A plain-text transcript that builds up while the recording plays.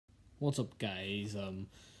What's up, guys?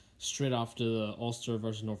 Straight after the Ulster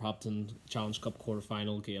versus Northampton Challenge Cup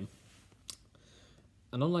quarter-final game.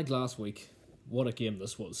 And unlike last week, what a game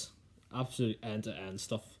this was. Absolute end-to-end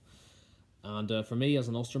stuff. And for me, as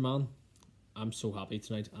an Ulster man, I'm so happy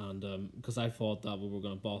tonight. And because I thought that we were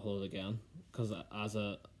going to bottle it again. Because as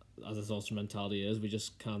this Ulster mentality is, we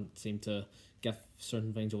just can't seem to get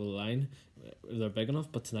certain things over the line. They're big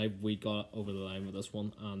enough, but tonight we got over the line with this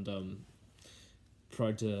one. And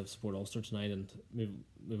proud to support Ulster tonight and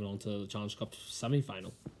moving on to the Challenge Cup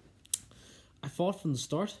semi-final. I thought from the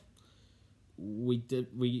start we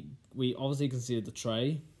obviously conceded the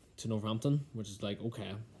try to Northampton, which is like, okay,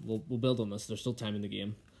 we'll build on this. There's still time in the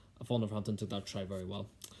game. I thought Northampton took that try very well.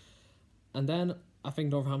 And then I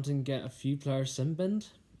think Northampton get a few players sin-binned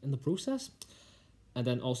in the process. And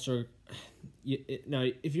then Ulster, now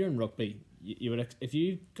if you're in rugby, you would if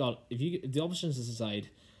the opposition's side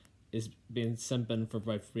is being sent in for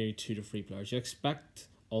about maybe 2 to 3 players. You expect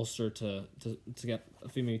Ulster to get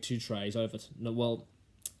maybe 2 tries out of it. No, well,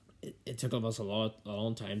 it took us a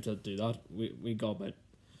long time to do that. We got about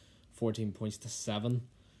 14 points to 7.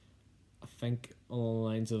 I think along the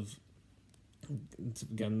lines of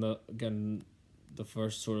getting the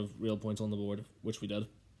first sort of real points on the board, which we did.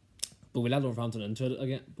 But we let Northampton into it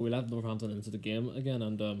again. But we let Northampton into the game again,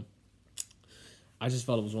 and I just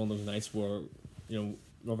felt it was one of those nights where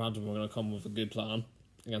Northampton were going to come with a good plan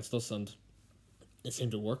against us, and it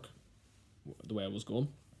seemed to work the way it was going.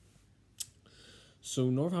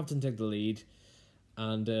 So Northampton take the lead,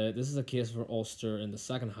 and this is a case for Ulster in the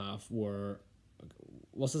second half where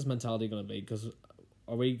what's this mentality going to be? Because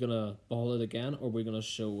are we going to ball it again, or are we going to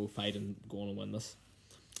show fight and go on and win this?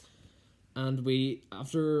 And I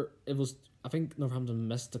think Northampton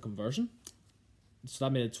missed the conversion, so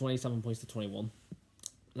that made it 27 points to 21.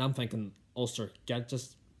 And I'm thinking, Ulster,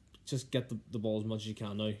 just get the ball as much as you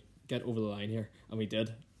can now. Get over the line here. And we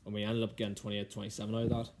did. And we ended up getting 28-27 out of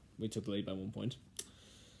that. We took the lead by 1 point.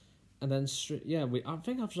 And then, I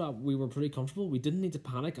think after that, we were pretty comfortable. We didn't need to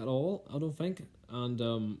panic at all, I don't think. And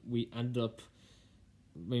we ended up...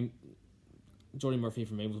 Jordy Murphy,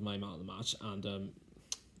 for me, was my man of the match. And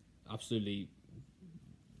absolutely,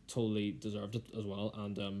 totally deserved it as well.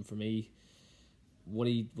 And for me, what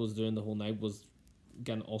he was doing the whole night was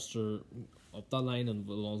getting Ulster up that line and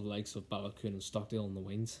along the likes of Ballacoon and Stockdale on the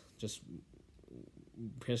wings, just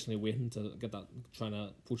patiently waiting to get that, trying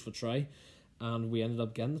to push for try, and we ended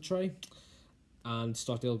up getting the try, and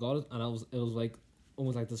Stockdale got it, and it was like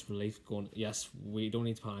almost like this relief, going, yes, we don't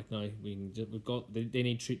need to panic now. They need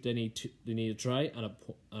a try and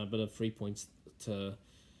a bit of 3 points to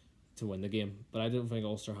win the game, but I didn't think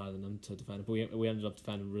Ulster had in them to defend it, but we ended up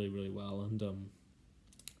defending really, really well. And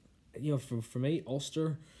for me,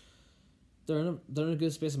 Ulster, they're in a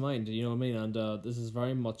good space of mind. You know what I mean? And this is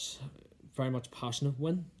very much passionate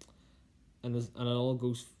win, and it all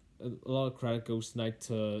goes. A lot of credit goes tonight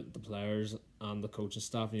to the players and the coaching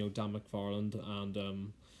staff. Dan McFarland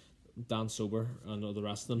and Dan Sober and all the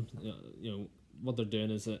rest of them. What they're doing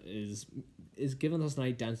is giving us an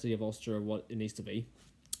identity of Ulster, what it needs to be.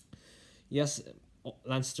 Yes,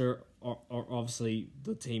 Leinster are obviously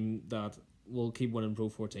the team that will keep winning Pro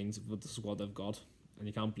 14s with the squad they've got, and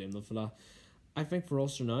you can't blame them for that. I think for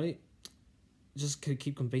Ulster now, just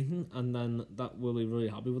keep competing, and then that we'll be really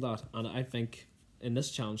happy with that. And I think in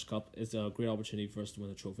this Challenge Cup is a great opportunity for us to win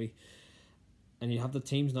a trophy. And you have the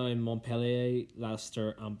teams now in Montpellier,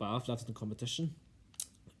 Leicester, and Bath left in the competition.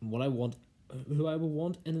 And who I will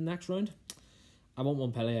want in the next round, I want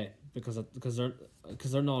Montpellier because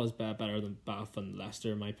they're not as better than Bath and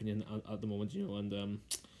Leicester in my opinion at the moment. And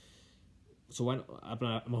so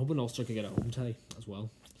I'm hoping Ulster could get a home tie as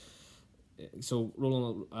well. So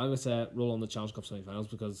I would say roll on the Challenge Cup semi-finals,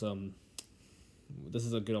 because this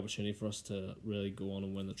is a good opportunity for us to really go on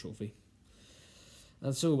and win the trophy.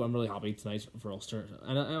 And so I'm really happy tonight for Ulster.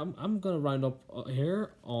 And I'm going to round up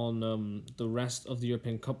here on the rest of the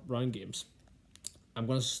European Cup round games. I'm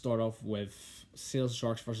going to start off with Sale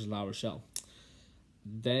Sharks versus La Rochelle.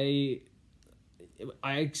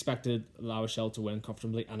 I expected La Rochelle to win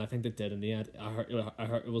comfortably, and I think they did in the end. I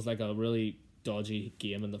heard it was like a really dodgy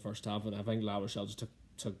game in the first half, and I think La Rochelle just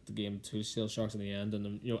took the game to Sale Sharks in the end.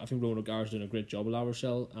 And I think Rowan O'Gara's doing a great job with La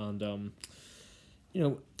Rochelle, and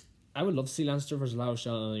I would love to see Leinster versus La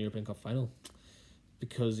Rochelle in a European Cup final,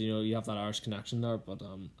 because you have that Irish connection there. But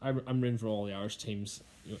I'm rooting for all the Irish teams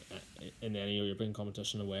in any European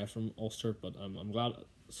competition away from Ulster. But I'm glad.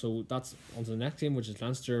 So that's on to the next game, which is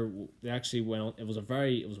Leinster. They actually went on. It was a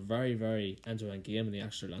very, very end-to-end game in the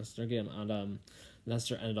extra Leinster game, and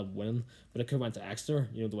Leinster ended up winning, but it could have went to Exeter.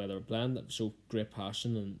 The way they were playing, that showed great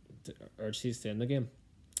passion and urge to stay in the game.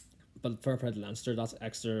 But fair play to Leinster. That's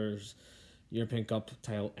Exeter's European Cup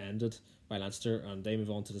title ended by Leinster, and they move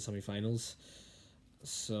on to the semi-finals.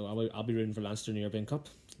 So I'll be rooting for Leinster in the European Cup,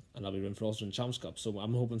 and I'll be rooting for Ulster in the Champions Cup. So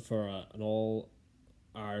I'm hoping for an all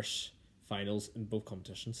Irish finals in both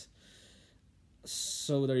competitions.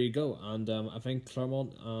 So there you go, and I think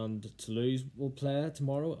Clermont and Toulouse will play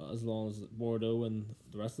tomorrow, as long as Bordeaux and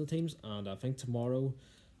the rest of the teams. And I think tomorrow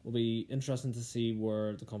will be interesting to see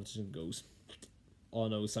where the competition goes. All I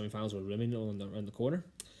know semi-finals with Rimini around the corner,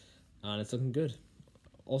 and it's looking good.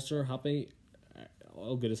 Ulster happy,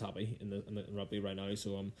 all good is happy in the rugby right now.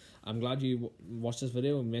 So I'm glad you watched this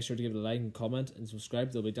video, and make sure to give it a like and comment and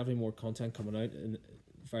subscribe. There'll be definitely more content coming out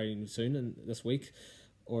very soon in this week,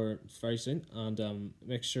 or very soon. And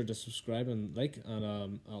make sure to subscribe and like,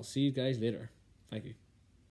 and I'll see you guys later. Thank you.